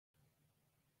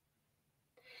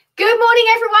Good morning,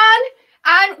 everyone,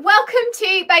 and welcome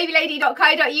to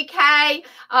babylady.co.uk.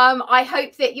 I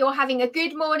hope that you're having a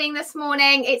good morning this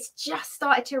morning. It's just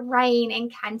started to rain in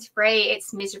Canterbury.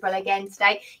 It's miserable again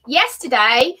today.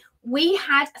 Yesterday, we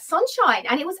had sunshine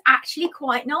and it was actually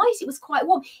quite nice. It was quite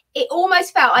warm. It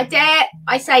almost felt,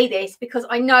 I say this because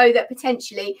I know that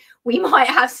potentially we might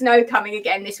have snow coming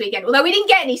again this weekend, although we didn't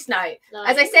get any snow. No.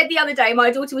 As I said the other day,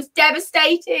 my daughter was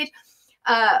devastated.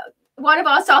 One of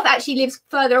our staff actually lives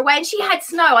further away and she had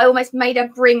snow. I almost made her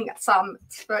bring some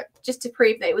just to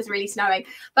prove that it was really snowing.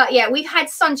 But yeah, we've had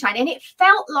sunshine and it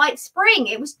felt like spring.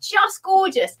 It was just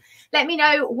gorgeous. Let me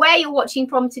know where you're watching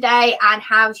from today and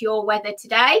how's your weather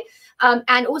today.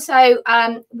 And also,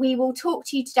 we will talk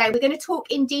to you today. We're going to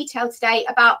talk in detail today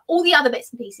about all the other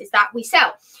bits and pieces that we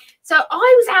sell. So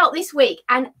I was out this week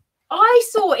and I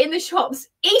saw in the shops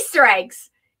Easter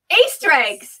eggs. Easter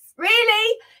eggs.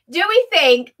 Really? Do we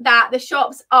think that the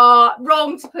shops are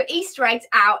wrong to put Easter eggs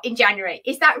out in January?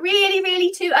 Is that really,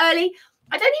 really too early?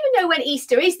 I don't even know when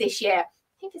Easter is this year.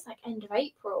 I think it's like end of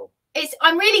April.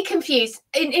 I'm really confused.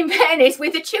 In fairness,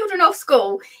 with the children off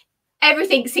school,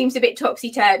 everything seems a bit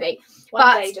topsy-turvy.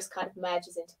 One day just kind of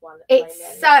merges into one. It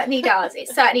certainly does. It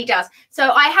certainly does.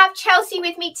 So I have Chelsea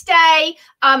with me today,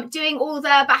 doing all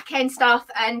the back end stuff,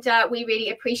 and we really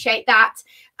appreciate that.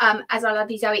 As our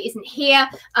lovely Zoe isn't here,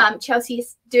 Chelsea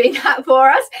is doing that for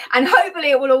us, and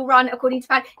hopefully it will all run according to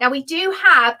plan. Now we do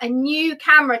have a new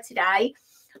camera today,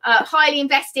 highly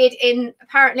invested in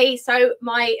apparently. So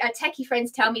my techie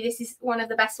friends tell me this is one of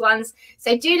the best ones.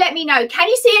 So do let me know. Can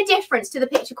you see a difference to the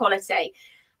picture quality?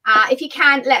 If you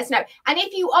can, let us know. And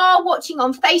if you are watching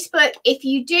on Facebook, if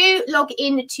you do log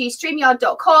in to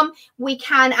StreamYard.com, we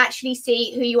can actually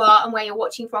see who you are and where you're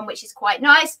watching from, which is quite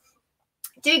nice.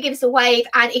 Do give us a wave.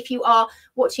 And if you are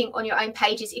watching on your own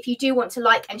pages, if you do want to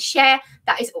like and share,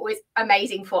 that is always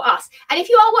amazing for us. And if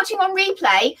you are watching on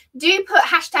replay, do put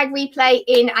 #replay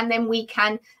in, and then we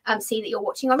can see that you're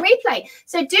watching on replay.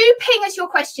 So do ping us your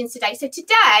questions today. So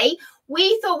today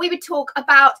we thought we would talk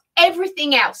about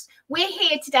everything else. We're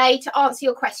here today to answer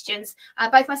your questions.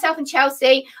 Both myself and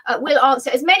Chelsea will answer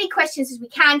as many questions as we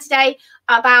can today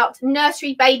about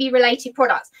nursery baby related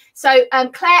products. So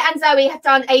Claire and Zoe have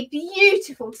done a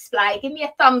beautiful display. Give me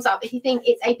a thumbs up if you think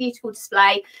it's a beautiful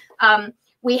display.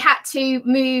 We had to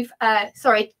move,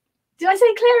 sorry, did I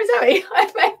say Claire and Zoe?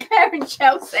 I meant Claire and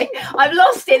Chelsea. I've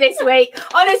lost it this week.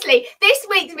 Honestly, this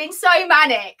week's been so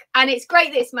manic, and it's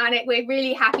great that it's manic. We're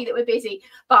really happy that we're busy,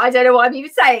 but I don't know what I'm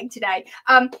even saying today.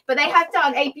 But they have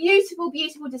done a beautiful,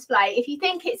 beautiful display. If you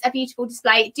think it's a beautiful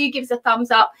display, do give us a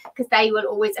thumbs up because they will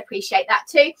always appreciate that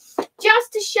too.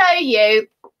 Just to show you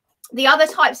the other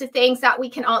types of things that we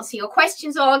can answer your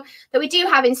questions on that we do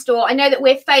have in store. I know that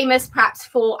we're famous perhaps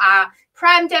for our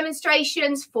pram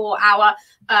demonstrations, for our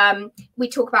we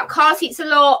talk about car seats a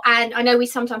lot, and I know we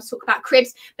sometimes talk about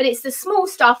cribs, but it's the small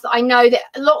stuff that I know that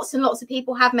lots and lots of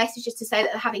people have messages to say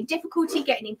that they're having difficulty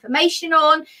getting information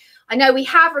on. I know we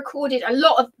have recorded a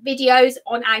lot of videos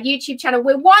on our YouTube channel.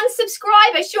 We're 1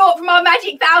 subscriber short from our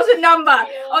magic 1,000 number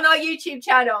on our YouTube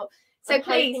channel. So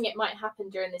please, it might happen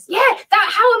during this. Yeah,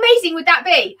 how amazing would that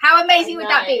be? How amazing would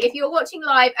that be if you're watching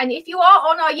live, and if you are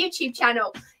on our YouTube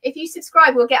channel, if you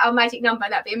subscribe, we'll get our magic number.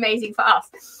 That'd be amazing for us.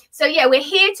 So yeah, we're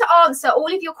here to answer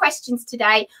all of your questions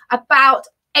today about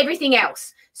everything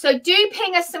else. So do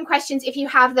ping us some questions if you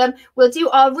have them. We'll do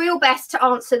our real best to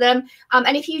answer them.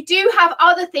 And if you do have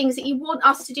other things that you want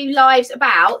us to do lives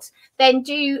about, then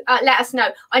do let us know.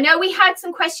 I know we had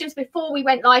some questions before we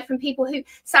went live from people who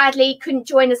sadly couldn't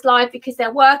join us live because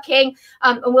they're working.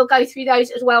 And we'll go through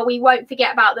those as well. We won't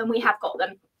forget about them. We have got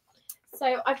them.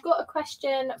 So I've got a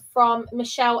question from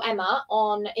Michelle Emma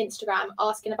on Instagram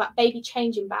asking about baby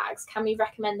changing bags. Can we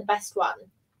recommend the best one?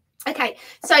 Okay,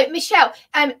 so Michelle,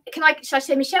 should I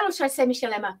say Michelle or should I say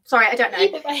Michelle Emma? Sorry, I don't know.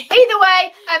 Either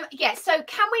way. Yes, so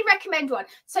can we recommend one?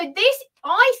 So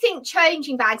I think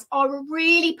changing bags are a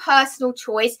really personal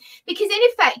choice because in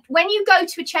effect, when you go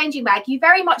to a changing bag, you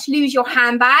very much lose your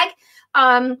handbag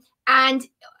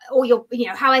or your,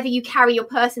 however you carry your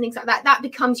purse and things like that, that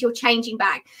becomes your changing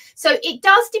bag. So it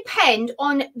does depend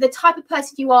on the type of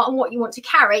person you are and what you want to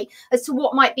carry as to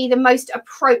what might be the most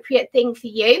appropriate thing for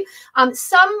you.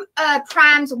 Some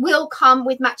prams will come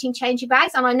with matching changing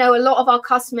bags, and I know a lot of our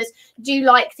customers do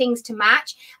like things to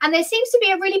match. And there seems to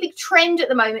be a really big trend at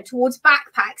the moment towards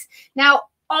backpacks. Now,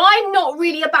 I'm not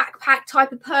really a backpack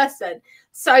type of person,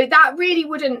 so that really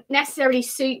wouldn't necessarily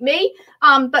suit me,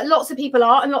 but lots of people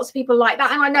are, and lots of people like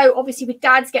that. And I know obviously with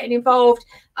dads getting involved,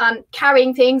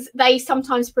 carrying things, they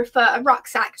sometimes prefer a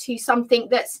rucksack to something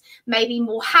that's maybe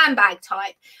more handbag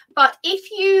type. But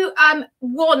if you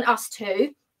want us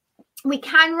to, we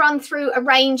can run through a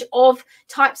range of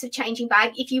types of changing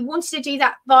bag. If you wanted to do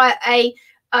that via a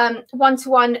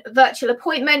one-to-one virtual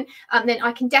appointment, then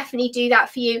I can definitely do that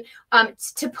for you.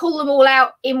 To pull them all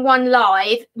out in one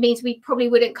live means we probably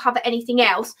wouldn't cover anything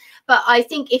else. But I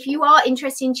think if you are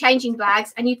interested in changing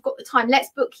bags and you've got the time, let's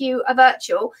book you a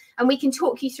virtual and we can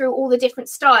talk you through all the different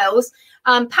styles.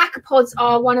 Pack-a-pods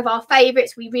are one of our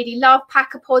favorites. We really love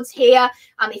pack-a-pods here.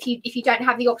 If you don't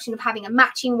have the option of having a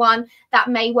matching one, that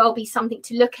may well be something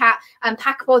to look at.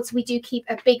 Pack-a-pods, we do keep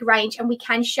a big range and we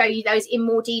can show you those in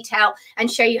more detail and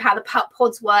show you how the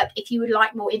pods work. If you would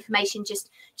like more information, just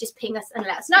ping us and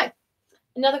let us know.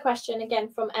 Another question again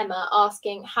from Emma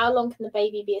asking, how long can the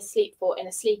baby be asleep for in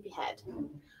a sleepy head?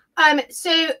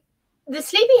 So the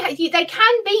sleepy head, they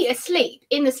can be asleep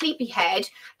in the sleepy head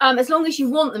as long as you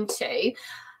want them to.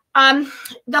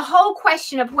 The whole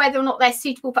question of whether or not they're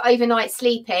suitable for overnight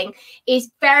sleeping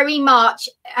is very much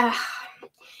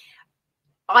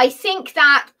I think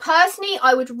that personally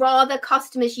I would rather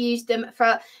customers use them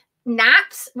for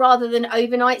naps rather than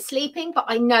overnight sleeping, but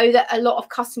I know that a lot of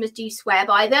customers do swear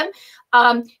by them.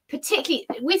 Particularly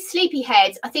with sleepy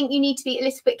heads, I think you need to be a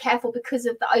little bit careful because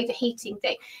of the overheating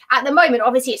thing. At the moment,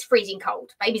 obviously it's freezing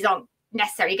cold. Babies aren't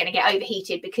necessarily going to get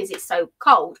overheated because it's so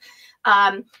cold.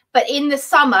 But in the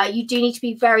summer, you do need to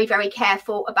be very, very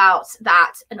careful about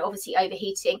that and obviously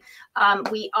overheating.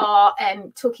 We are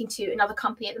talking to another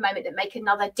company at the moment that make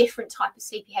another different type of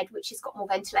sleepy head, which has got more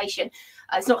ventilation.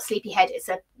 It's not a sleepy head, it's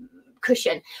a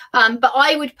cushion. But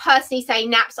I would personally say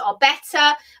naps are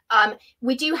better.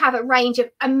 We do have a range of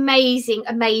amazing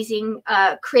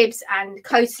cribs and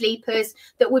co-sleepers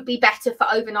that would be better for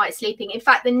overnight sleeping. In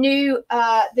fact, the new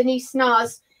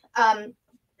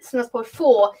Snaz Pod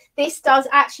 4, this does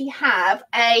actually have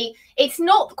it's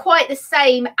not quite the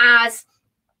same as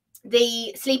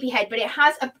the sleepy head, but it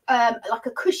has like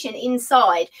a cushion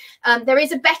inside. There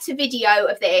is a better video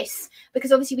of this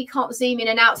because obviously we can't zoom in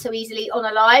and out so easily on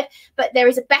a live, but there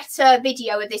is a better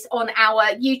video of this on our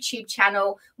YouTube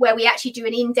channel where we actually do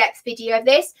an in-depth video of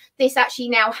this. This actually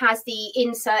now has the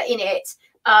insert in it,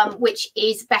 which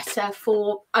is better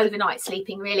for overnight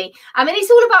sleeping, really. And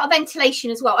it's all about ventilation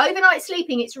as well. Overnight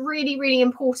sleeping, it's really, really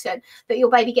important that your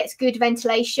baby gets good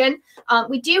ventilation.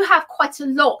 We do have quite a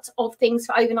lot of things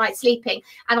for overnight sleeping,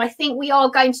 and I think we are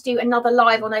going to do another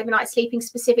live on overnight sleeping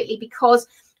specifically because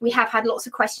we have had lots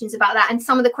of questions about that, and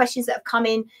some of the questions that have come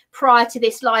in prior to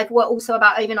this live were also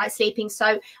about overnight sleeping.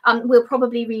 So we'll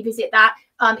probably revisit that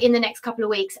in the next couple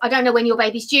of weeks. I don't know when your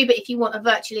baby's due, but if you want a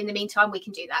virtual in the meantime, we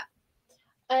can do that.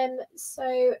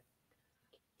 So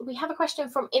we have a question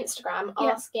from Instagram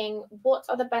asking, what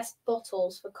are the best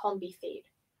bottles for combi feed?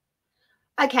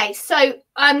 Okay, so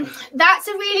that's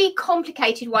a really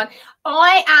complicated one.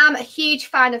 I am a huge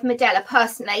fan of Medela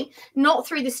personally, not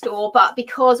through the store, but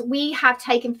because we have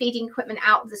taken feeding equipment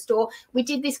out of the store. We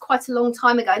did this quite a long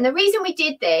time ago. And the reason we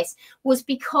did this was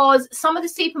because some of the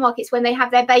supermarkets, when they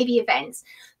have their baby events,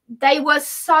 they were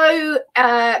so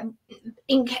they're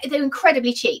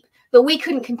incredibly cheap that we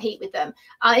couldn't compete with them.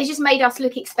 It just made us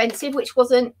look expensive, which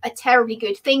wasn't a terribly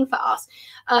good thing for us.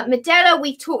 Medela,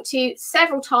 we've talked to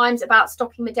several times about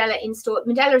stocking Medela in store.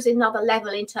 Medela is another level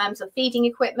in terms of feeding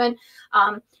equipment.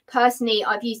 Personally,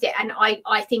 I've used it and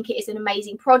I think it is an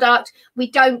amazing product.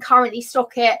 We don't currently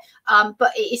stock it,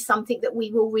 but it is something that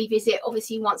we will revisit,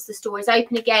 obviously, once the store is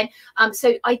open again.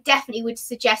 So I definitely would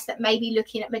suggest that maybe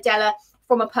looking at Medela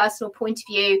from a personal point of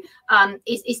view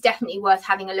is definitely worth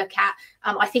having a look at.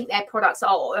 I think their products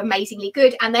are amazingly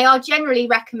good and they are generally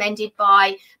recommended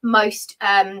by most,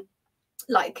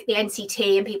 like the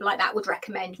NCT and people like that would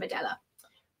recommend Medela.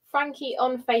 Frankie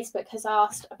on Facebook has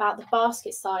asked about the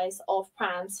basket size of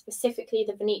prams, specifically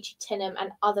the Vinici Tinum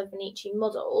and other Vinici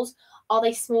models. Are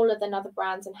they smaller than other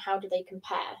brands and how do they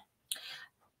compare?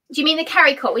 Do you mean the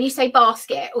carry cot when you say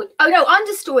basket? Or, oh no,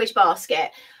 under storage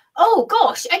basket. Oh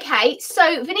gosh, okay, so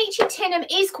Vinici Tinum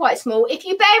is quite small. If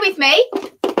you bear with me,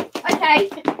 okay,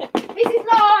 this is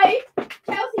live.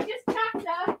 Chelsea just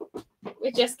chatter.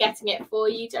 We're just getting it for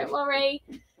you, don't worry.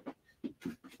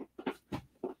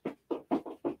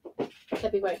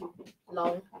 Debbie won't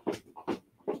long.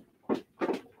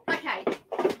 Okay,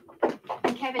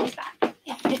 and Kevin is back.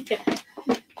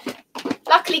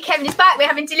 Luckily, Kevin is back. We're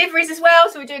having deliveries as well.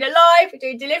 So we're doing a live, we're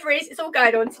doing deliveries. It's all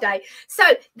going on today. So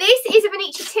this is a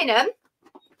Vinici Tinum.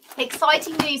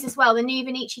 Exciting news as well. The new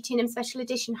Vinici Tinum special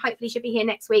edition hopefully should be here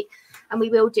next week. And we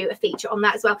will do a feature on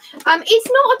that as well. It's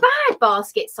not a bad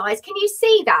basket size. Can you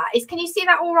see that? Can you see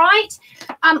that all right?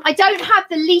 I don't have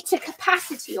the litre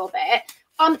capacity of it.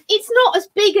 It's not as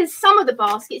big as some of the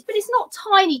baskets, but it's not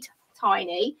tiny.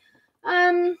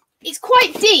 It's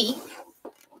quite deep.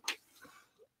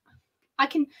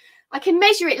 I can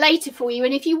measure it later for you.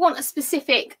 And if you want a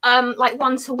specific like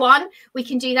 1-to-1, we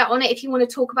can do that on it. If you want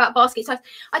to talk about basket size,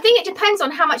 I think it depends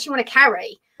on how much you want to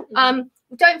carry.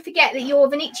 Don't forget that your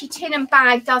Vinici tin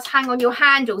bag does hang on your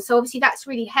handle. So obviously that's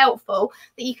really helpful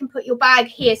that you can put your bag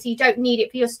here so you don't need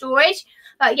it for your storage.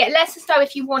 But yeah, let us know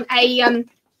if you want a, I'm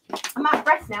out of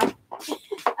breath now.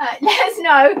 Let us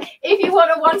know if you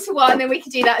want a 1-to-1, then we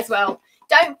can do that as well.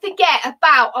 Don't forget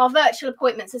about our virtual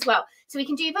appointments as well. So we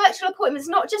can do virtual appointments,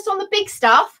 not just on the big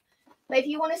stuff, but if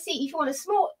you want a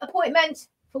small appointment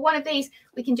for one of these,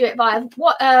 we can do it via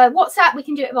WhatsApp, we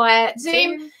can do it via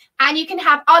Zoom. And you can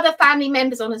have other family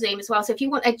members on a Zoom as well. So if you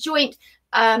want a joint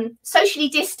socially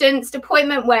distanced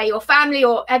appointment where your family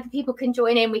or other people can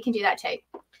join in, we can do that too.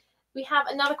 We have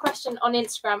another question on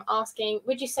Instagram asking,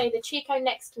 would you say the Chico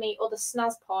Next to Me or the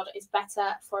SnazPod is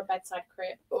better for a bedside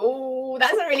crib? Oh,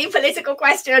 that's a really political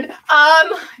question.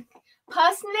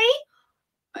 Personally,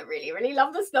 I really, really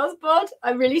love the SnazPod.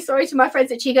 I'm really sorry to my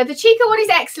friends at Chico. The Chico one is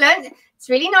excellent. It's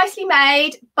really nicely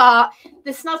made, but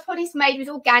the SnazPod is made with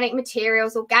organic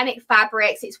materials, organic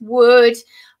fabrics. It's wood.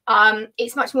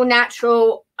 It's much more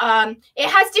natural. It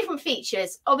has different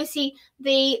features. Obviously,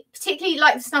 particularly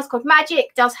like the SnazPod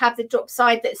Magic does have the drop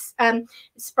side that's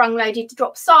sprung loaded to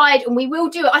drop side, and we will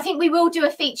do it. I think we will do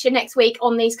a feature next week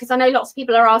on these because I know lots of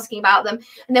people are asking about them,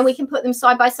 and then we can put them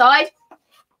side by side.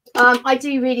 I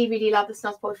do really, really love the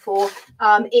SnazPod 4.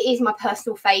 It is my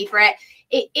personal favourite.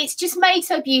 It's just made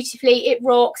so beautifully. It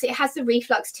rocks. It has the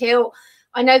reflux tilt.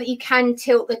 I know that you can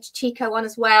tilt the Chico one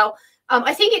as well.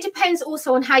 I think it depends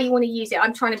also on how you want to use it.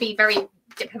 I'm trying to be very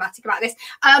diplomatic about this.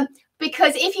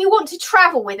 Because if you want to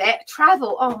travel with it,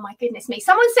 oh my goodness me.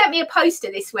 Someone sent me a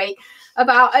poster this week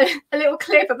about a little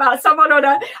clip about someone on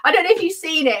I don't know if you've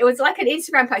seen it. It was like an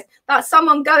Instagram post about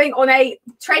someone going on a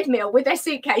treadmill with their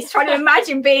suitcase, trying to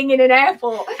imagine being in an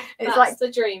airport. It's like the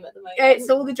dream at the moment.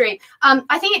 It's all the dream.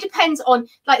 I think it depends on,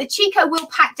 like the Chico will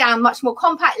pack down much more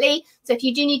compactly. So if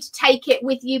you do need to take it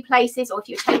with you places, or if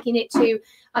you're taking it to,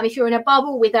 if you're in a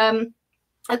bubble with,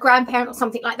 a grandparent or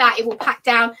something like that, it will pack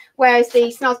down, whereas the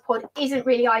SnazPod isn't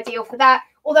really ideal for that,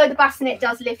 although the bassinet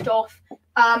does lift off.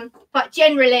 But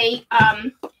generally,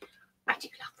 I do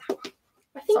love that one.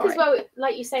 I think as well,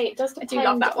 like you say, it does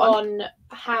depend on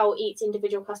how each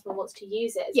individual customer wants to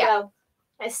use it as well.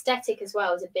 Aesthetic as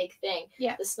well is a big thing.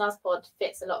 Yeah, the SnazPod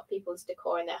fits a lot of people's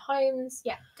decor in their homes.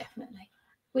 Yeah, definitely.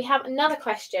 We have another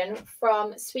question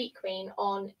from Sweet Queen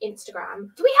on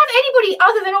Instagram. Do we have anybody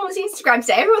other than on Instagram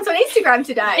today? Everyone's on Instagram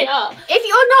today. Yeah. If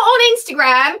you're not on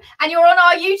Instagram and you're on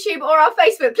our YouTube or our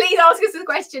Facebook, please ask us a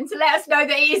question to let us know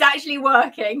that it is actually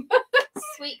working.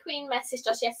 Sweet Queen messaged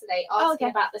us yesterday asking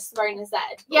about the Sirona Z.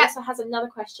 Yeah. Also has another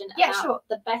question about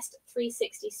the best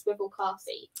 360 swivel car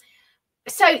seat.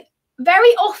 So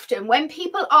very often when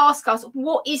people ask us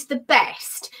what is the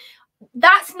best,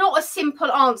 that's not a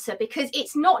simple answer, because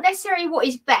it's not necessarily what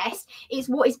is best, it's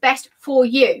what is best for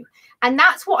you. And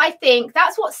that's what I think,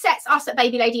 that's what sets us at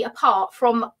Baby Lady apart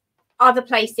from other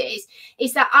places,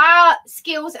 is that our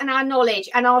skills and our knowledge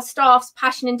and our staff's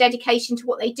passion and dedication to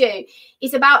what they do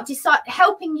is about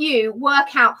helping you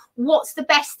work out what's the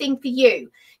best thing for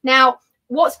you. Now,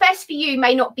 what's best for you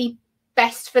may not be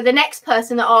best for the next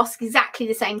person that asks exactly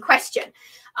the same question.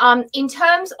 In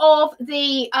terms of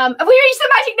the have we reached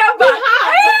the magic number?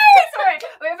 Sorry,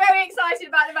 we're very excited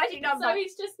about the magic number. So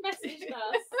he's just messaged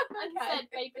us and said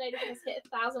Baby Lady has hit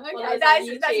 1,000 followers.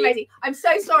 Okay, that's amazing. I'm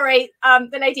so sorry,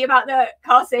 the lady about the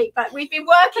car seat, but we've been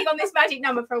working on this magic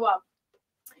number for a while.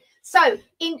 So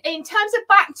in terms of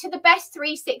back to the best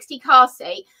 360 car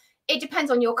seat, it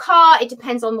depends on your car, it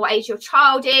depends on what age your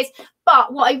child is.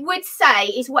 But what I would say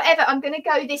is whatever, I'm going to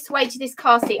go this way to this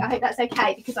car seat. I hope that's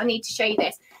okay, because I need to show you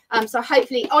this. So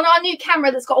hopefully on our new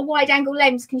camera that's got a wide angle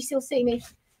lens, can you still see me?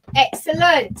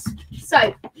 Excellent.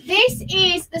 So this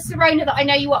is the Sirona that I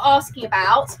know you were asking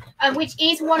about, which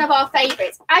is one of our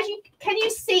favourites. Can you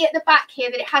see at the back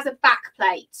here that it has a back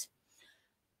plate?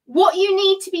 What you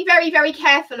need to be very, very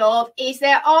careful of is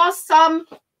there are some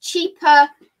cheaper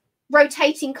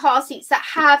rotating car seats that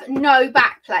have no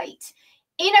back plate.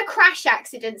 In a crash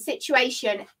accident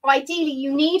situation, ideally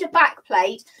you need a back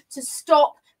plate to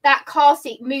stop that car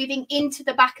seat moving into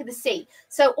the back of the seat.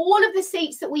 So all of the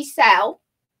seats that we sell,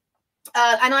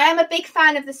 and I am a big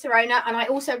fan of the Sirona, and I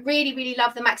also really, really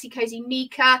love the Maxi Cosi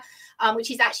Mica, which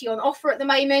is actually on offer at the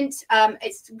moment.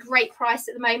 It's a great price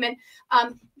at the moment.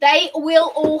 They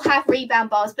will all have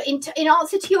rebound bars. But in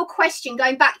answer to your question,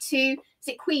 going back to, is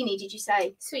it Queenie, did you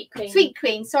say? Sweet Queen. Sweet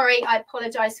Queen. Sorry, I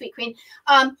apologise, Sweet Queen.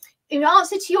 In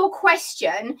answer to your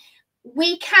question,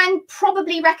 we can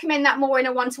probably recommend that more in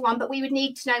a one-to-one, but we would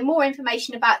need to know more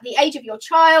information about the age of your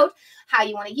child, how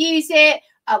you want to use it,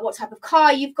 what type of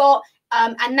car you've got,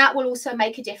 and that will also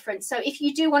make a difference. So if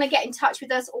you do want to get in touch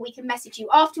with us, or we can message you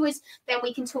afterwards, then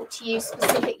we can talk to you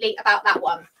specifically about that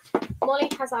one. Molly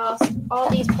has asked, are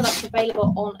these products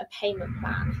available on a payment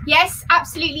plan? Yes,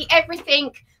 absolutely.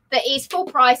 Everything that is full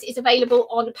price is available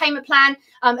on a payment plan,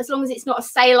 as long as it's not a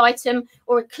sale item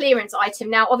or a clearance item.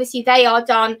 Now, obviously, they are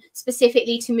done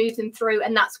specifically to move them through,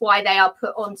 and that's why they are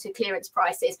put onto clearance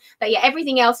prices. But yeah,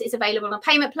 everything else is available on a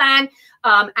payment plan,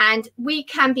 and we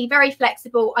can be very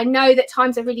flexible. I know that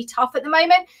times are really tough at the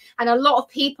moment, and a lot of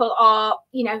people are,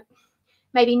 you know,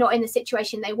 maybe not in the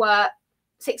situation they were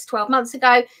 6 to 12 months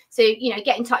ago. So, you know,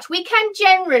 get in touch. We can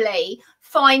generally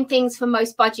find things for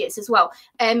most budgets as well.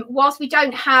 Whilst we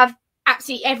don't have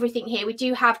absolutely everything here, we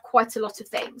do have quite a lot of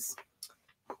things.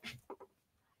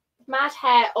 Mad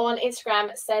Hair on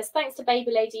Instagram says, thanks to Baby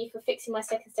Lady for fixing my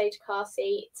second stage car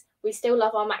seat. We still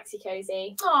love our maxi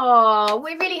cozy. Oh,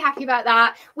 we're really happy about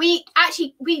that. We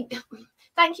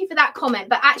thank you for that comment,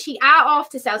 but actually our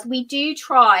after sales, we do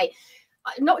try.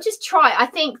 Not just try. I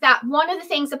think that one of the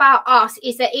things about us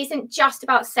is that it isn't just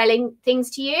about selling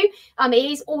things to you. It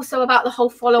is also about the whole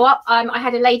follow-up. I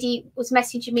had a lady was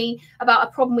messaging me about a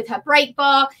problem with her brake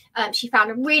bar. She found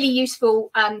a really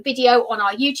useful video on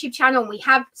our YouTube channel, and we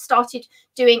have started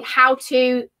doing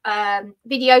how-to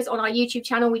videos on our YouTube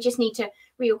channel. We just need to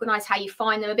reorganize how you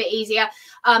find them a bit easier.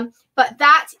 But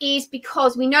that is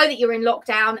because we know that you're in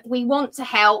lockdown. We want to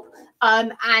help,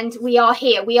 and we are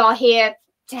here. We are here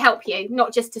to help you,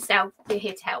 not just to sell. We're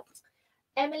here to help.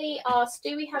 Emily asks,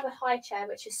 do we have a high chair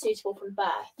which is suitable from birth?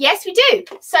 Yes, we do.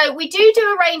 So we do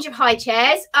a range of high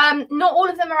chairs. Not all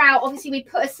of them are out. Obviously, we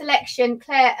put a selection,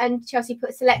 Claire and Chelsea put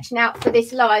a selection out for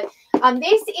this live.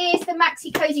 This is the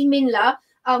Maxi Cozy Minla,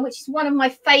 which is one of my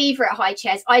favourite high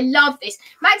chairs. I love this.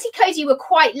 Maxi Cozy were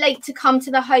quite late to come to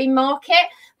the home market,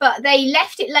 but they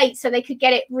left it late so they could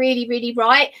get it really, really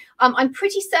right. I'm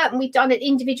pretty certain we've done an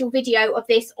individual video of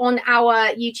this on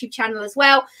our YouTube channel as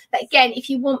well. But again, if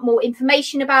you want more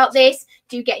information about this,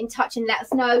 do get in touch and let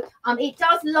us know. It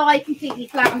does lie completely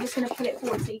flat. I'm just going to pull it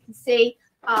forward so you can see.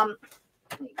 There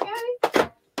you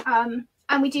go.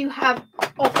 And we do have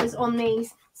offers on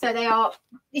these. So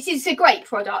this is a great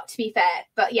product, to be fair.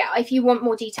 But yeah, if you want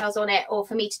more details on it, or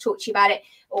for me to talk to you about it,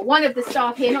 or one of the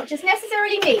staff here, not just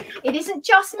necessarily me. It isn't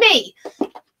just me.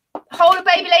 Whole of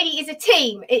Baby Lady is a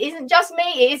team. It isn't just me,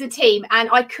 it is a team. And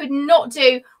I could not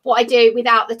do what I do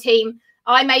without the team.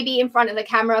 I may be in front of the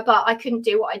camera, but I couldn't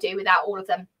do what I do without all of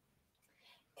them.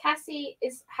 Cassie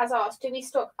has asked, do we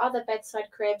stock other bedside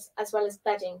cribs as well as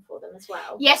bedding for them as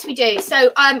well? Yes, we do.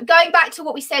 So going back to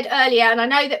what we said earlier, and I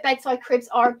know that bedside cribs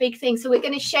are a big thing, so we're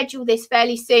going to schedule this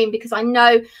fairly soon, because I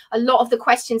know a lot of the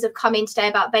questions have come in today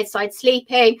about bedside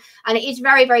sleeping, and it is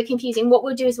very, very confusing. What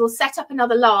we'll do is we'll set up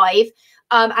another live,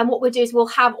 and what we'll do is we'll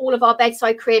have all of our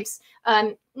bedside cribs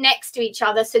next to each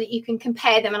other so that you can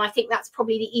compare them, and I think that's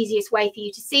probably the easiest way for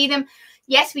you to see them.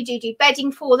 Yes, we do bedding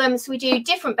for them. So we do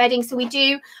different bedding. So we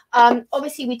do,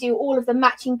 obviously, we do all of the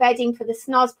matching bedding for the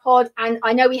Snuzz Pod. And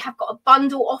I know we have got a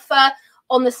bundle offer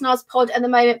on the Snuzz Pod at the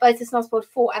moment, both the Snuzz Pod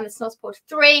 4 and the Snuzz Pod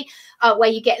 3, where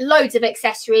you get loads of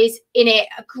accessories in it,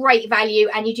 a great value,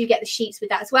 and you do get the sheets with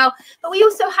that as well. But we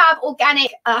also have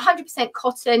organic 100%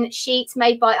 cotton sheets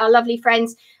made by our lovely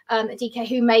friends at DK,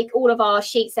 who make all of our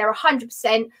sheets. They're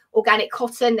 100% organic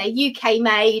cotton. They're UK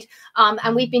made,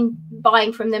 and we've been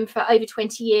buying from them for over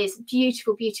 20 years.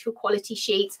 Beautiful, beautiful quality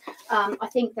sheets. I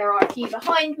think there are a few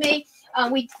behind me.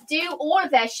 We do all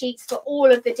of their sheets for all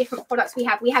of the different products we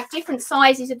have. We have different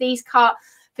sizes of these cut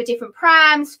for different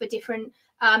prams, for different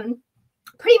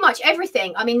pretty much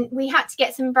everything. I mean, we had to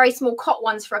get some very small cot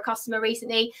ones for a customer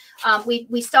recently.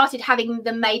 We started having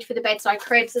them made for the bedside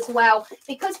cribs as well,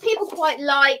 because people quite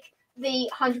like the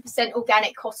 100%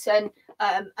 organic cotton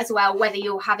as well, whether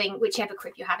you're having whichever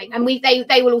crib you're having. And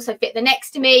they will also fit the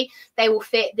Next to Me. They will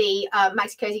fit the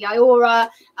Maxi Cozy Iora,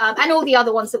 and all the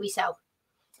other ones that we sell.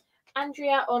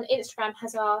 Andrea on Instagram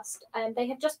has asked, they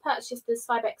have just purchased the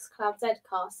Cybex Cloud Z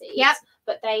car seat, yep,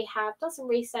 but they have done some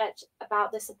research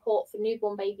about the support for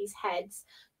newborn babies' heads.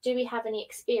 Do we have any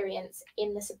experience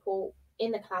in the support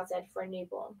in the Cloud Z for a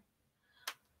newborn?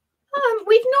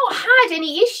 We've not had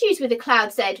any issues with the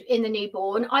Cloud Z in the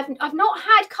newborn. I've not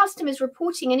had customers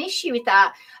reporting an issue with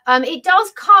that. It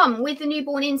does come with the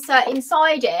newborn insert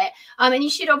inside it, and you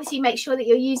should obviously make sure that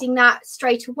you're using that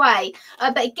straight away.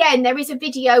 But again, there is a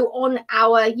video on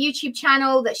our YouTube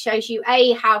channel that shows you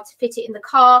how to fit it in the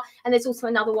car, and there's also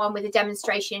another one with a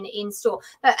demonstration in store.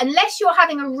 But unless you're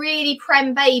having a really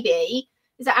prem baby,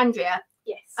 is that Andrea?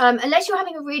 Yes. Unless you're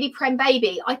having a really prem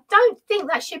baby, I don't think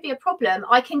that should be a problem.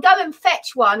 I can go and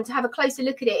fetch one to have a closer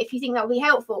look at it if you think that will be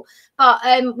helpful. But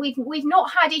we've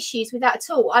not had issues with that at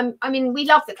all. I mean, we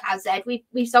love the Cloud Z.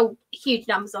 We've sold huge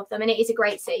numbers of them, and it is a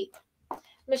great seat.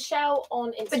 Michelle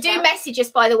on Instagram. But do message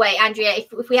us, by the way, Andrea,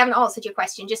 if we haven't answered your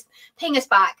question, just ping us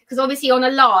back, because obviously on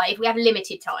a live we have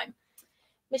limited time.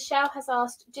 Michelle has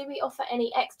asked, do we offer any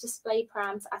X-Display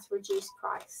prams at a reduced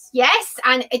price? Yes,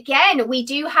 and again, we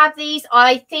do have these,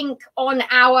 I think, on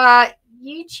our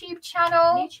YouTube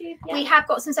channel. YouTube, yeah. We have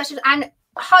got some sessions, and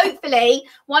hopefully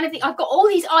I've got all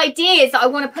these ideas that I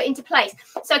want to put into place.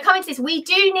 So coming to this, we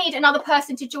do need another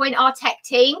person to join our tech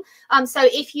team. So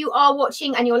if you are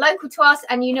watching and you're local to us,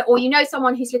 and you know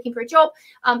someone who's looking for a job,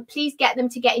 please get them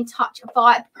to get in touch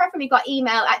preferably by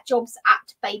email at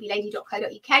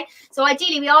jobs@babylady.co.uk. So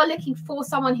ideally we are looking for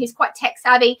someone who's quite tech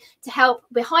savvy to help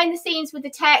behind the scenes with the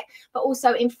tech, but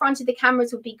also in front of the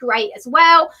cameras would be great as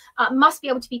well. Must be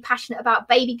able to be passionate about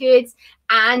baby goods,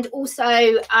 and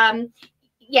also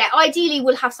yeah, ideally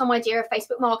we'll have some idea of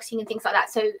Facebook marketing and things like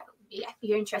that. So yeah, if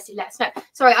you're interested, let us know.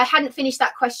 Sorry, I hadn't finished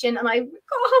that question and I got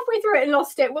halfway through it and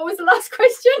lost it. What was the last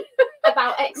question?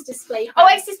 About X-Display prams. Oh,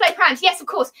 X-Display prams. Yes, of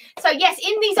course. So yes,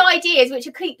 in these ideas, which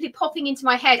are completely popping into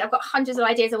my head, I've got hundreds of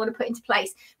ideas I want to put into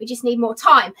place. We just need more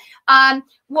time.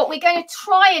 What we're going to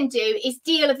try and do is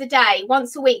deal of the day,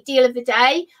 once a week, deal of the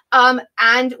day.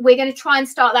 And we're going to try and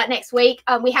start that next week.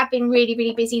 We have been really,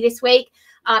 really busy this week.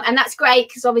 And that's great,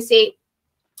 because obviously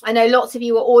I know lots of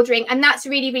you are ordering, and that's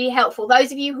really, really helpful.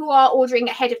 Those of you who are ordering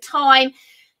ahead of time,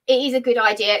 it is a good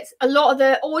idea. A lot of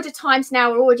the order times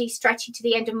now are already stretching to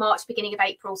the end of March, beginning of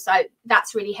April. So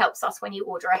that's really helps us when you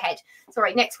order ahead.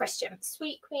 Sorry, next question.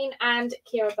 Sweet Queen and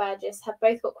Kira Burgess have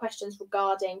both got questions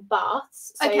regarding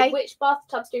baths. So okay. Which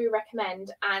bathtubs do we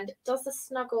recommend? And does the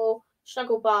Snuggle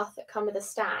bath come with a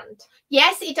stand?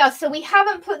 Yes, it does. So we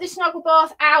haven't put the Snuggle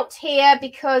bath out here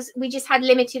because we just had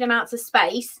limited amounts of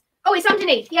space. Oh, it's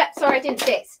underneath. Yeah, sorry, I didn't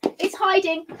see it. It's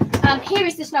hiding. Here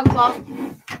is the Snuggle bath.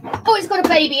 Oh, it's got a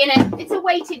baby in it. It's a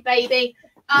weighted baby.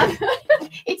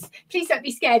 Please don't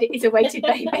be scared. It is a weighted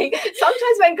baby.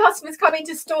 Sometimes when customers come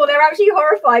into store, they're actually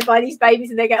horrified by these babies,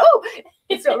 and they go, "Oh,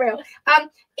 it's not real."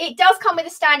 It does come with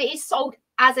a stand. It is sold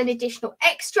as an additional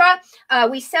extra.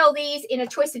 We sell these in a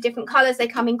choice of different colours. They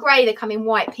come in grey, they come in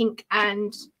white, pink,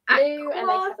 and blue, and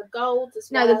they have a gold as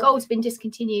well. No, the gold's been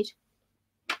discontinued.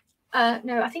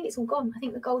 No, I think it's all gone. I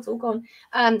think the gold's all gone.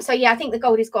 So yeah, I think the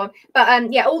gold is gone.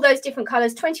 But yeah, all those different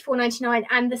colours, £24.99,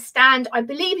 and the stand I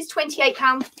believe is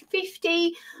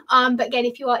 £28.50. But again,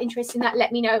 if you are interested in that,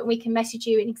 let me know and we can message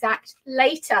you in exact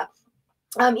later.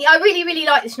 Yeah, I really, really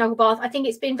like the Snuggle bath. I think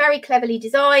it's been very cleverly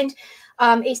designed.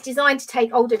 It's designed to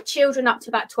take older children up to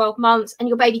about 12 months, and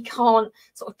your baby can't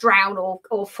sort of drown or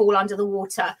fall under the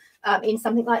water in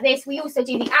something like this. We also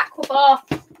do the aqua bath.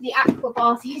 The aqua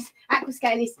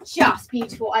scale is just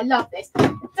beautiful. I love this.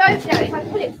 Don't know, if I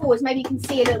pull it forwards, maybe you can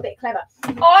see a little bit clever.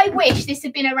 I wish this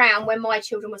had been around when my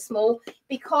children were small,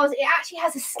 because it actually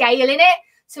has a scale in it,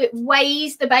 so it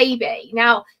weighs the baby.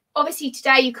 Now, obviously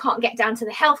today you can't get down to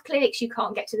the health clinics, you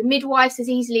can't get to the midwives as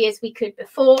easily as we could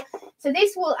before. So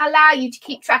this will allow you to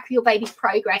keep track of your baby's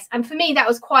progress. And for me, I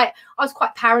was quite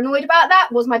paranoid about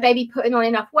that. Was my baby putting on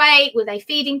enough weight? Were they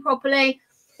feeding properly?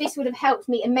 This would have helped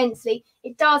me immensely.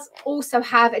 It does also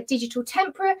have a digital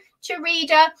temperature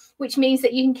reader, which means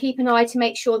that you can keep an eye to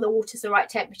make sure the water's the right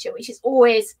temperature, which is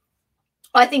always,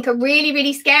 I think, a really,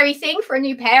 really scary thing for a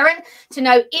new parent to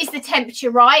know, is the temperature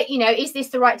right? You know, is this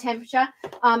the right temperature?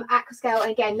 Aquascale,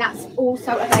 and again, that's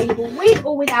also available with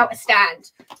or without a stand.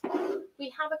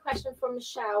 We have a question from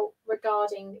Michelle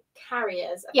regarding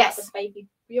carriers about yes. the Baby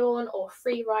Bjorn or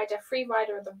Freerider.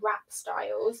 Freerider are the wrap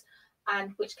styles.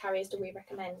 And which carriers do we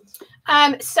recommend?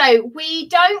 So we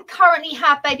don't currently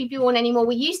have Baby Bjorn anymore.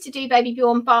 We used to do Baby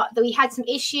Bjorn, but we had some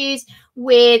issues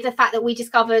with the fact that we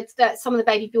discovered that some of the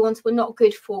Baby Bjorns were not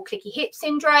good for clicky hip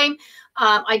syndrome.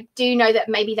 I do know that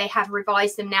maybe they have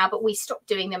revised them now, but we stopped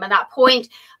doing them at that point.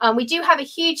 We do have a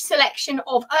huge selection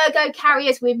of Ergo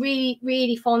carriers. We're really,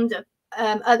 really fond of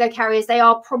Ergo carriers. They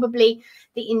are probably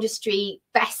the industry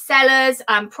best sellers,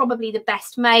 probably the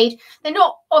best made. They're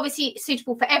not obviously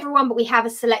suitable for everyone, but we have a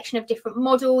selection of different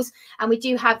models, and we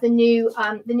do have the new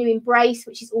Embrace,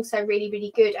 which is also really,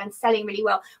 really good and selling really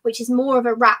well, which is more of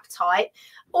a wrap type.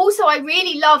 Also, I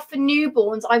really love for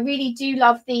newborns, I really do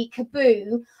love the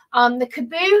Kaboo. The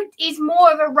Kaboo is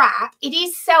more of a wrap. It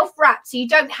is self-wrapped, so you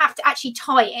don't have to actually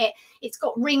tie it. It's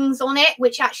got rings on it,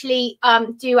 which actually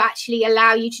do actually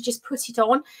allow you to just put it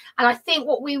on. And I think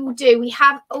what we will do, we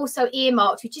have also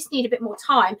earmarked, we just need a bit more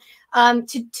time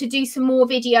to do some more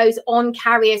videos on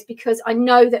carriers, because I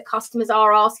know that customers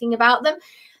are asking about them.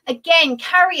 Again,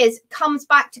 carriers comes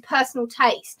back to personal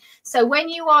taste. So when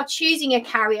you are choosing a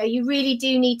carrier, you really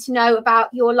do need to know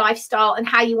about your lifestyle and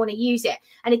how you want to use it.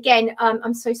 And again,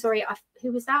 I'm so sorry.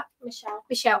 Who was that? Michelle.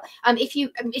 Michelle.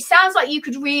 It sounds like you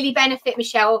could really benefit,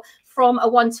 Michelle, from a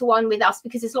one-to-one with us,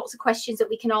 because there's lots of questions that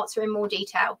we can answer in more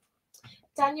detail.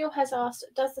 Daniel has asked,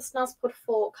 does the SnuzPod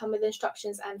 4 come with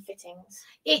instructions and fittings?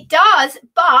 It does,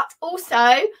 but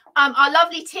also our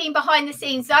lovely team behind the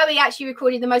scenes, Zoe actually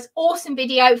recorded the most awesome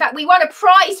video. In fact, we won a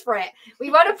prize for it.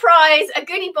 We won a prize, a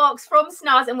goodie box from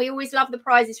Snuz, and we always love the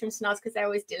prizes from Snuz because they're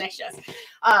always delicious.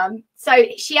 So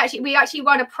we actually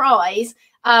won a prize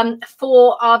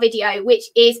for our video, which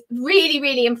is really,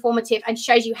 really informative and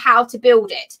shows you how to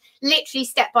build it, literally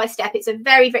step by step. It's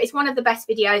it's one of the best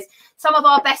videos. Some of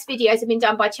our best videos have been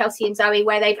done by Chelsea and Zoe,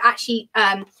 where they've actually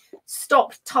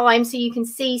stopped time so you can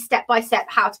see step by step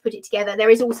how to put it together. There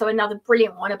is also another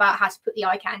brilliant one about how to put the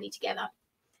eye candy together.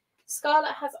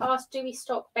 Scarlett has asked, do we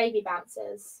stock baby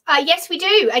bouncers? Yes, we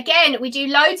do. Again, we do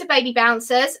loads of baby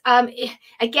bouncers.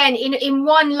 Again, in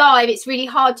one live, it's really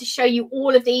hard to show you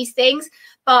all of these things.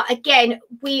 But again,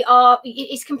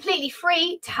 it's completely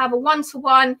free to have a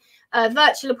one-to-one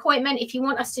virtual appointment. If you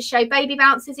want us to show baby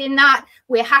bouncers in that,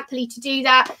 we're happily to do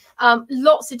that.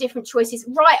 Lots of different choices,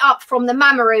 right up from the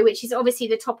Mamaroo, which is obviously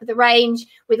the top of the range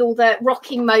with all the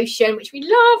rocking motion, which we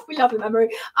love. We love the Mamaroo.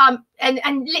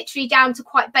 And literally down to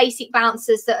quite basic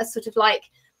bouncers that are sort of like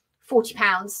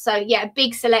 £40. So yeah,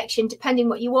 big selection depending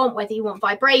what you want, whether you want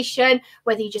vibration,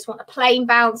 whether you just want a plain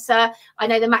bouncer. I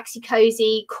know the Maxi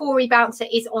Cozy Corey bouncer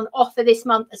is on offer this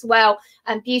month as well,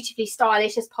 and beautifully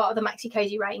stylish as part of the Maxi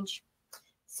Cozy range.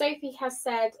 Sophie has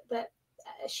said that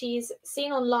she's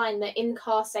seen online that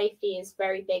in-car safety is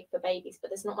very big for babies, but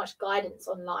there's not much guidance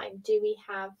online. Do we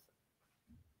have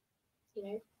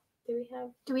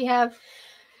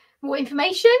more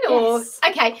information? Or yes.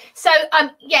 Okay, so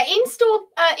yeah,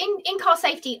 in-car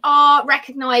safety are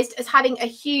recognized as having a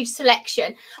huge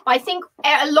selection. I think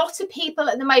a lot of people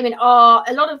at the moment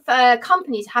a lot of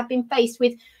companies have been faced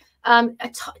with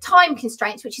time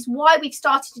constraints, which is why we've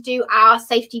started to do our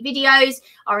safety videos,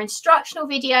 our instructional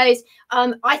videos.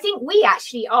 I think we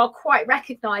actually are quite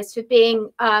recognized for being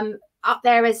up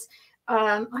there as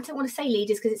I don't want to say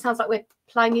leaders because it sounds like we're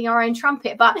playing our own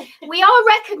trumpet, but we are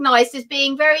recognized as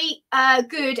being very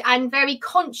good and very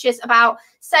conscious about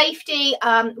safety.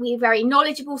 We're very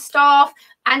knowledgeable staff,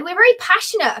 and we're very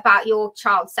passionate about your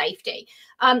child's safety.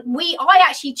 I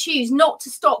actually choose not to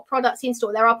stock products in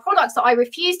store. There are products that I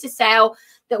refuse to sell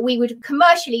that we would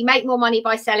commercially make more money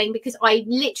by selling, because I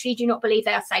literally do not believe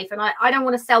they are safe, and I don't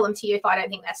want to sell them to you if I don't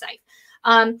think they're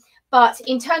safe. But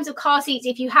in terms of car seats,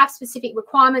 if you have specific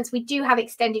requirements, we do have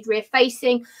extended rear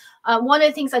facing. One of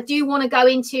the things I do want to go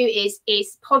into is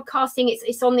podcasting.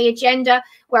 It's on the agenda,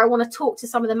 where I want to talk to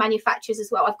some of the manufacturers as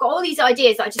well. I've got all these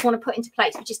ideas that I just want to put into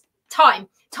place, which is time.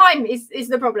 Time is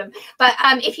the problem. But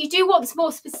if you do want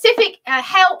more specific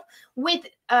help with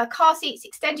car seats,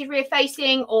 extended rear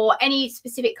facing, or any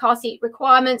specific car seat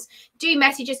requirements, do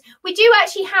message us. We do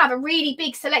actually have a really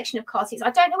big selection of car seats. I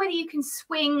don't know whether you can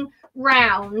swing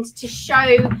round to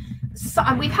show.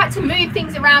 We've had to move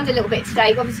things around a little bit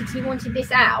today, obviously, because we wanted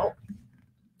this out.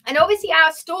 And obviously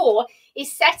our store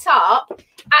is set up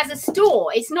as a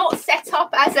store. It's not set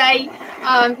up as a,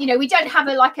 we don't have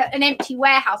an empty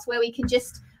warehouse where we can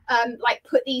just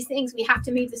put these things. We have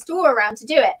to move the store around to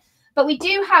do it. But we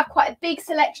do have quite a big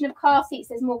selection of car seats.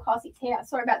 There's more car seats here.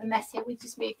 Sorry about the mess here. We've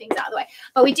just moved things out of the way.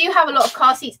 But we do have a lot of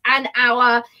car seats, and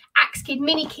our Axe Kid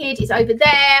Mini Kid is over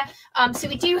there. So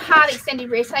we do have extended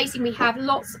rear facing. We have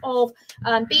lots of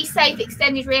Be Safe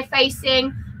extended rear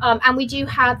facing. And we do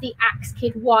have the Axe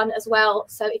Kid 1 as well.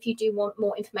 So if you do want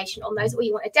more information on those, or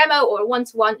you want a demo or a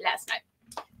one-to-one, let us know.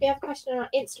 We have a question on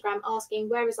Instagram asking,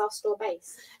 where is our store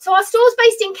based? So our store's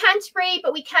based in Canterbury,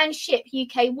 but we can ship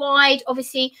UK-wide.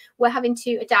 Obviously, we're having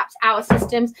to adapt our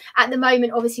systems. At the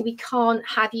moment, obviously, we can't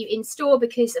have you in store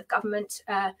because of government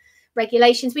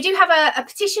regulations. We do have a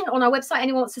petition on our website.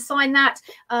 Anyone wants to sign that?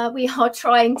 We are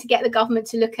trying to get the government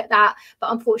to look at that.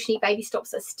 But unfortunately, baby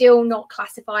stops are still not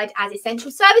classified as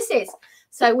essential services.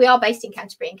 So we are based in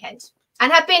Canterbury and Kent,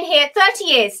 and have been here 30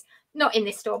 years. Not in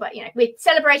this store, but we're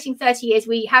celebrating 30 years.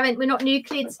 We're not new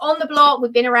kids on the block.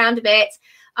 We've been around a bit.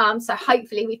 So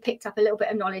hopefully we've picked up a little bit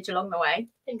of knowledge along the way.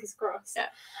 Fingers crossed. Yeah,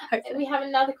 hopefully. We have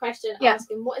another question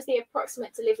asking, what is the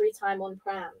approximate delivery time on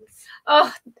prams?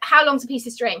 Oh, how long's a piece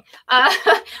of string?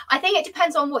 I think it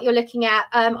depends on what you're looking at.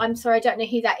 I'm sorry, I don't know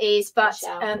who that is, but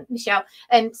Michelle.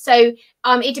 So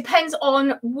it depends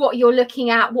on what you're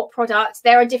looking at, what product.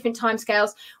 There are different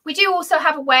timescales. We do also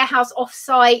have a warehouse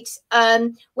off-site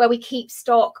where we keep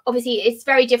stock. Obviously, it's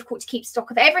very difficult to keep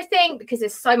stock of everything because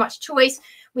there's so much choice.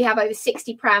 We have over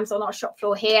 60 prams on our shop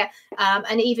floor here,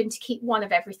 and even to keep one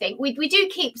of everything. We do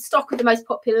keep stock of the most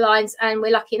popular lines, and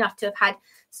we're lucky enough to have had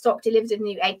stock delivered of the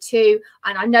new egg too.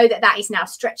 And I know that is now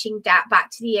stretching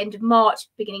back to the end of March,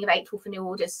 beginning of April for new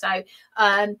orders. So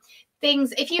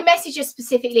things, if you message us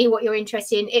specifically what you're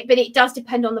interested in, but it does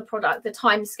depend on the product. The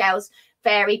time scales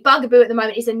vary. Bugaboo at the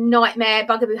moment is a nightmare.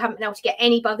 Bugaboo haven't been able to get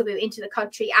any Bugaboo into the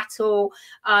country at all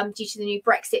due to the new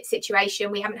Brexit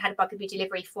situation. We haven't had a Bugaboo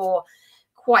delivery for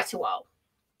quite a while.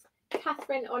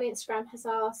 Catherine on Instagram has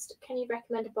asked, can you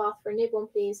recommend a bath for a newborn,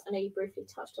 please? I know you briefly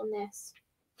touched on this.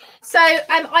 So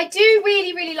I do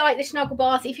really like the Snuggle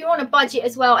Bath. If you're on a budget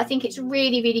as well, I think it's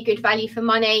really good value for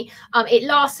money. It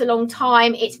lasts a long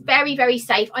time. It's very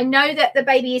safe. I know that the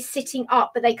baby is sitting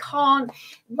up, but they can't.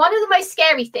 One of the most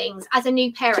scary things as a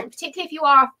new parent, particularly if you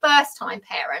are a first-time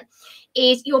parent,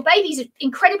 is your baby's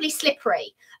incredibly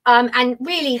slippery. And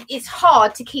really it's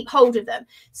hard to keep hold of them.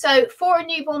 So for a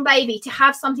newborn baby to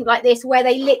have something like this where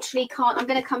they literally can't, I'm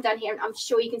going to come down here and I'm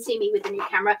sure you can see me with the new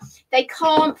camera, they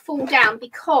can't fall down,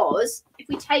 because if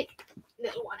we take the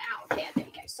little one out of here, there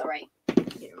we go, sorry, I'm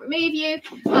going to remove you.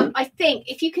 I think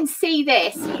if you can see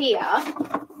this here,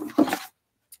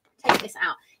 take this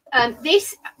out.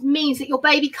 This means that your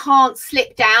baby can't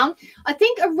slip down. I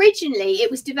think originally it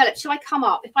was developed, shall I come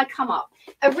up? If I come up,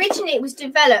 originally it was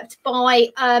developed by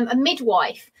a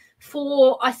midwife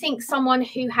for, I think, someone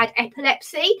who had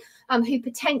epilepsy, who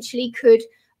potentially could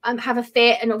have a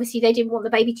fit, and obviously they didn't want the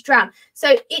baby to drown.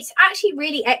 So it's actually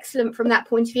really excellent from that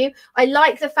point of view. I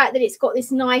like the fact that it's got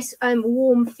this nice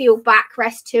warm feel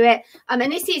backrest to it, and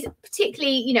this is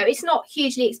particularly, you know, it's not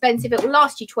hugely expensive. It will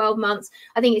last you 12 months.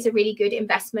 I think it's a really good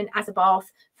investment as a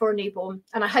bath for a newborn,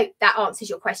 and I hope that answers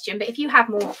your question. But if you have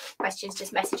more questions,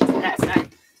 just message us and let us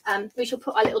know. We shall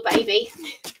put our little baby.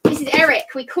 This is Eric.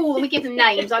 We give them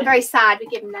names. I'm very sad we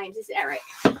give them names. This is Eric.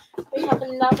 We have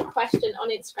another question on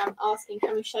Instagram asking,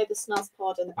 can we show the snus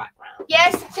pod in the background?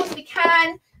 Yes, of course we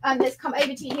can. Let's come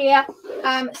over to here.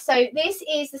 So this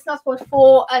is the snus pod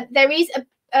 4. There is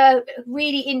a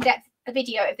really in-depth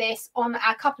video of this on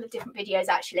a couple of different videos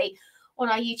actually on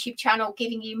our YouTube channel,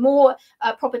 giving you more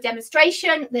proper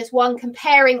demonstration. There's one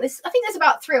comparing this. I think there's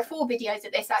about 3 or 4 videos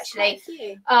of this actually.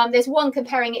 There's one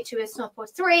comparing it to a snus pod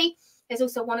 3. There's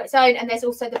also one of its own, and there's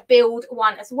also the build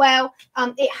one as well.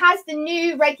 It has the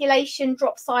new regulation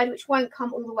drop side, which won't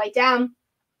come all the way down.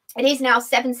 It is now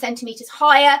 7 centimeters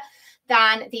higher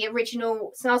than the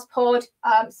original snus pod.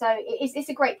 So it's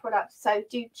a great product. So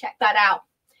do check that out.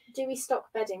 Do we stock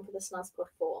bedding for the snus pod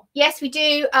 4? Yes, we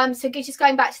do. So just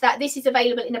going back to that, this is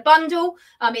available in a bundle.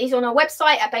 It is on our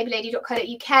website at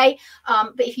babylady.co.uk.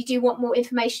 But if you do want more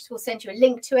information, we'll send you a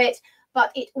link to it.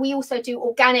 But we also do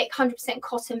organic 100%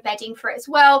 cotton bedding for it as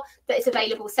well, that is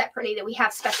available separately, that we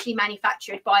have specially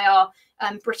manufactured by our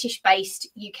British-based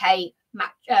UK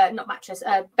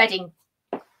bedding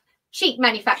sheet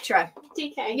manufacturer.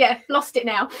 DK. Yeah, lost it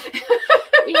now.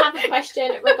 We have a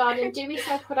question regarding, do we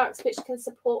sell products which can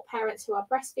support parents who are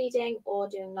breastfeeding or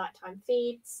doing nighttime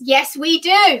feeds? Yes, we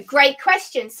do. Great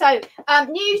question. So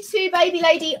new to Baby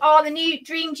Lady are the new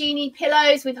Dream Genie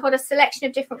pillows. We've got a selection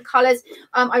of different colours.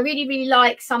 I really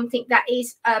like something that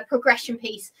is a progression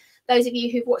piece. Those of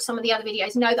you who've watched some of the other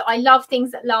videos know that I love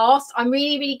things that last. I'm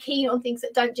really keen on things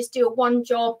that don't just do a one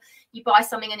job. You buy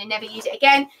something and then never use it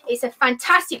again. It's a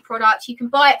fantastic product. You can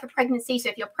buy it for pregnancy. So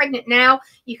if you're pregnant now,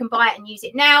 you can buy it and use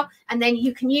it now. And then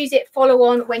you can use it follow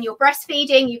on when you're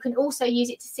breastfeeding. You can also use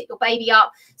it to sit your baby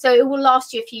up. So it will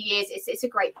last you a few years. It's a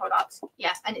great product.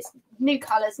 Yeah. And it's new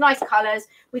colours, nice colours.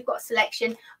 We've got a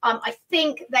selection. I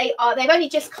think they've only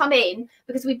just come in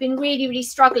because we've been really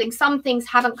struggling. Some things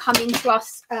haven't come into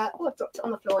us. I've dropped it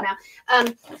on the floor now.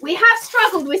 We have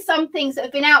struggled with some things that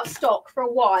have been out of stock for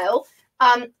a while.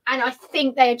 And I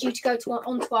think they are due to go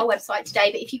onto our website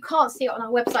today. But if you can't see it on our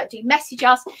website, do message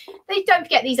us. Don't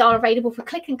forget, these are available for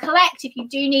click and collect if you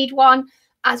do need one,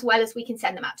 as well as we can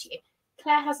send them out to you.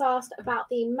 Claire has asked about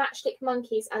the Matchstick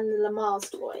Monkeys and the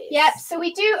Lamaze toys. Yep, so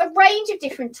we do a range of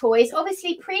different toys.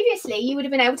 Obviously, previously, you would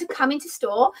have been able to come into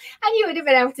store and you would have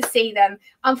been able to see them.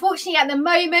 Unfortunately, at the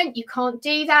moment, you can't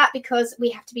do that because we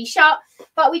have to be shut.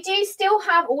 But we do still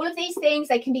have all of these things.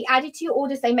 They can be added to your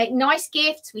orders. They make nice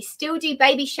gifts. We still do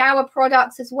baby shower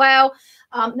products as well.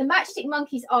 The Matchstick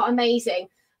Monkeys are amazing.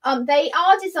 They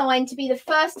are designed to be the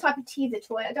first type of teether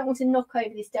toy. I don't want to knock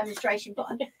over this demonstration, but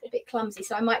I'm a bit clumsy,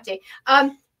 so I might do.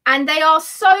 And they are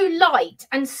so light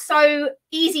and so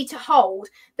easy to hold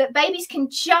that babies can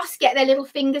just get their little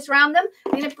fingers around them.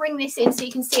 I'm going to bring this in so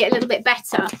you can see it a little bit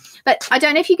better. But I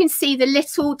don't know if you can see the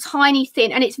little tiny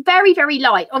thin, and it's very, very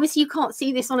light. Obviously, you can't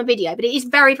see this on a video, but it is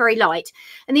very, very light.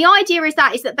 And the idea is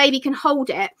that baby can hold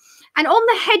it. And on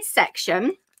the head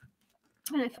section,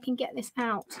 I don't know if I can get this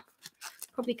out.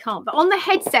 Probably can't, but on the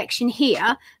head section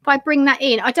here, if I bring that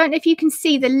in, I don't know if you can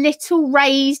see the little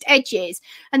raised edges.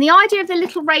 And the idea of the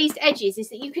little raised edges is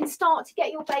that you can start to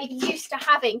get your baby used to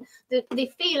having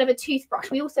the feel of a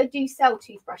toothbrush. We also do sell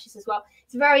toothbrushes as well.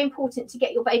 It's very important to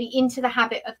get your baby into the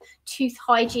habit of tooth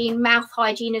hygiene, mouth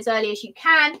hygiene as early as you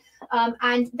can.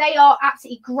 And they are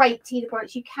absolutely great teether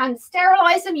products. You can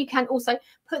sterilize them. You can also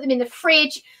put them in the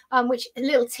fridge, which a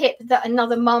little tip that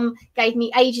another mum gave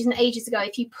me ages and ages ago.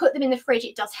 If you put them in the fridge,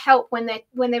 it does help when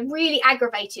they're really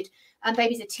aggravated and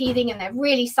babies are teething and they're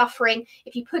really suffering.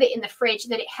 If you put it in the fridge,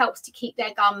 that it helps to keep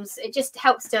their gums. It just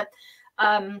helps to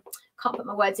can't put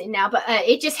my words in now, but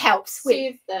it just helps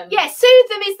soothe them. Yeah, soothe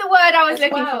them is the word I was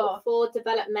looking for. For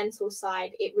developmental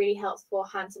side, it really helps for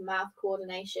hand to mouth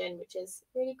coordination, which is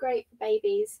really great for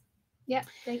babies. Yeah,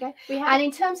 there you go. And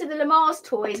in terms of the Lamaze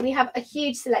toys, we have a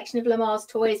huge selection of Lamaze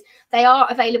toys. They are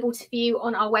available to view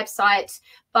on our website,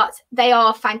 but they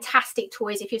are fantastic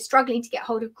toys. If you're struggling to get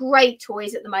hold of great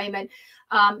toys at the moment,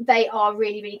 they are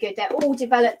really, really good. They're all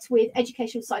developed with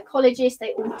educational psychologists.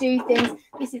 They all do things.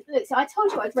 This is, look, so I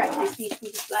told you I'd wreck this beautiful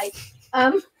display.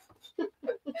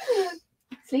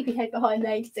 Sleepy head behind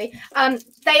there, you can see.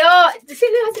 They are,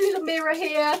 see, there's a little mirror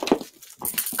here.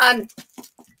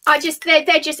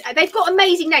 They've got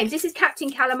amazing names. This is Captain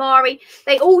Calamari.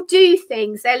 They all do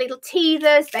things. They're little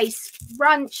teethers. They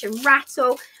scrunch and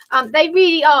rattle. They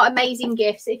really are amazing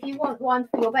gifts. If you want one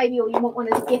for your baby or you want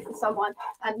one as a gift for someone,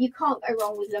 you can't go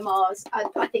wrong with Lamaze.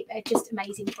 I think they're just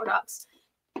amazing products.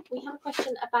 We have a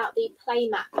question about the play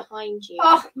mat behind you.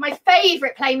 Oh, my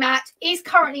favourite play mat is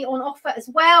currently on offer as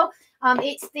well.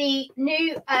 It's the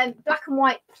new black and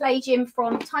white play gym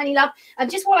from Tiny Love.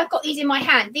 Just while I've got these in my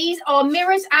hand, these are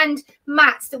mirrors and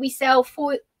mats that we sell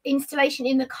for installation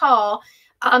in the car.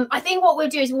 I think what we'll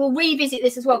do is we'll revisit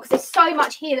this as well because there's so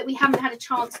much here that we haven't had a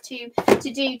chance to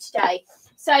do today.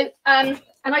 So, and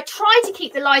I try to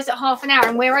keep the lives at half an hour,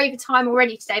 and we're over time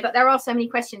already today, but there are so many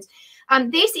questions.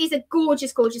 This is a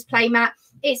gorgeous, gorgeous play mat.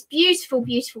 It's beautiful,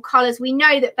 beautiful colours. We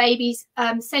know that babies'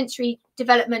 sensory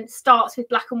development starts with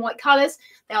black and white colours.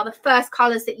 They are the first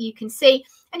colours that you can see.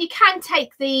 And you can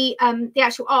take the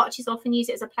actual arches off and use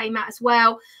it as a play mat as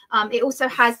well. It also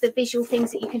has the visual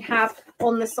things that you can have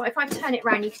on the side. If I turn it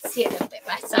around, you can see it a little bit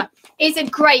better. It's a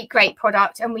great, great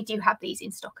product, and we do have these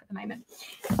in stock at the moment.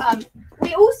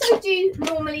 We also do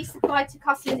normally supply to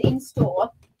customers in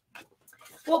store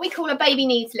what we call a baby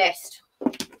needs list.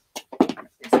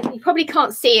 You probably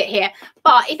can't see it here,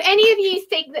 but if any of you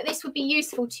think that this would be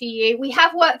useful to you, we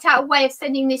have worked out a way of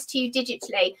sending this to you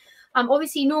digitally.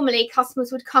 Obviously, normally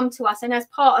customers would come to us, and as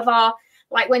part of our,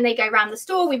 like when they go around the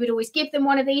store, we would always give them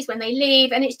one of these when they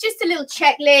leave, and it's just a little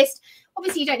checklist.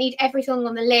 Obviously, you don't need everything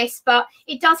on the list, but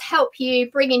it does help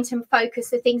you bring into focus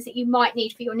the things that you might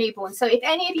need for your newborn. So if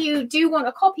any of you do want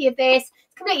a copy of this,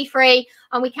 it's completely free,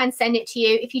 and we can send it to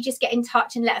you if you just get in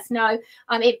touch and let us know.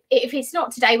 If it's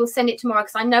not today, we'll send it tomorrow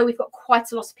because I know we've got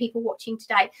quite a lot of people watching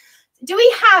today. Do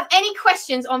we have any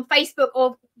questions on Facebook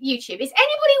or YouTube? Is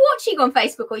anybody watching on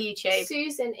Facebook or YouTube?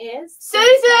 Susan is.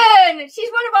 Susan! She's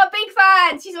one of our big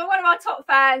fans. She's one of our top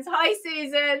fans. Hi,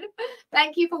 Susan.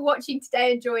 Thank you for watching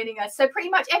today and joining us. So pretty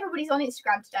much everybody's on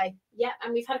Instagram today. Yeah,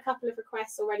 and we've had a couple of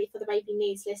requests already for the baby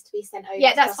needs list to be sent over.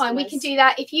 Yeah, that's fine. We can do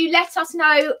that. If you let us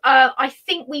know, I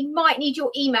think we might need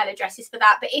your email addresses for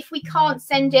that. But if we can't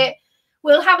send it,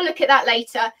 we'll have a look at that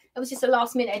later. It was just a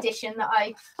last minute addition that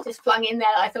I just flung in there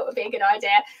that I thought would be a good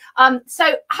idea.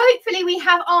 So hopefully we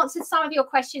have answered some of your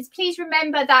questions. Please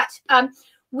remember that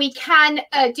we can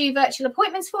do virtual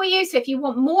appointments for you. So if you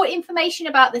want more information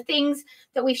about the things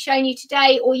that we've shown you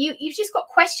today, or you've just got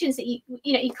questions that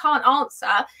you can't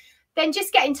answer, then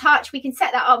just get in touch. We can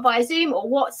set that up via Zoom or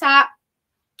WhatsApp.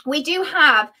 We do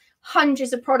have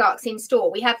hundreds of products in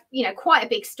store. We have, you know, quite a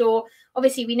big store.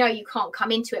 Obviously, we know you can't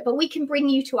come into it, but we can bring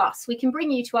you to us. We can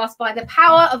bring you to us by the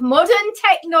power of modern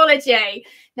technology,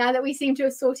 now that we seem to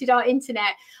have sorted our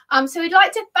internet. So we'd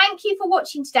like to thank you for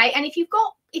watching today. And if you've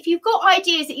got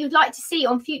ideas that you'd like to see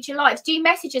on future lives, do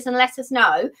message us and let us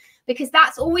know, because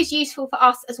that's always useful for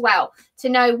us as well, to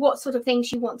know what sort of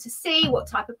things you want to see, what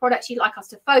type of products you'd like us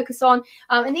to focus on.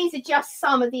 And these are just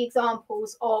some of the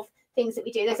examples of things that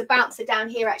we do. There's a bouncer down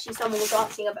here. Actually, someone was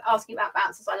asking about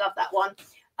bouncers. I love that one.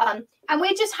 And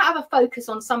we just have a focus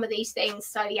on some of these things.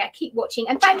 So yeah, keep watching,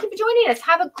 and thank you for joining us.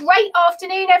 Have a great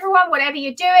afternoon, everyone, whatever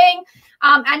you're doing.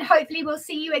 And hopefully we'll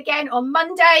see you again on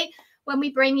Monday when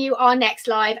we bring you our next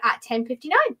live at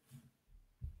 10:59.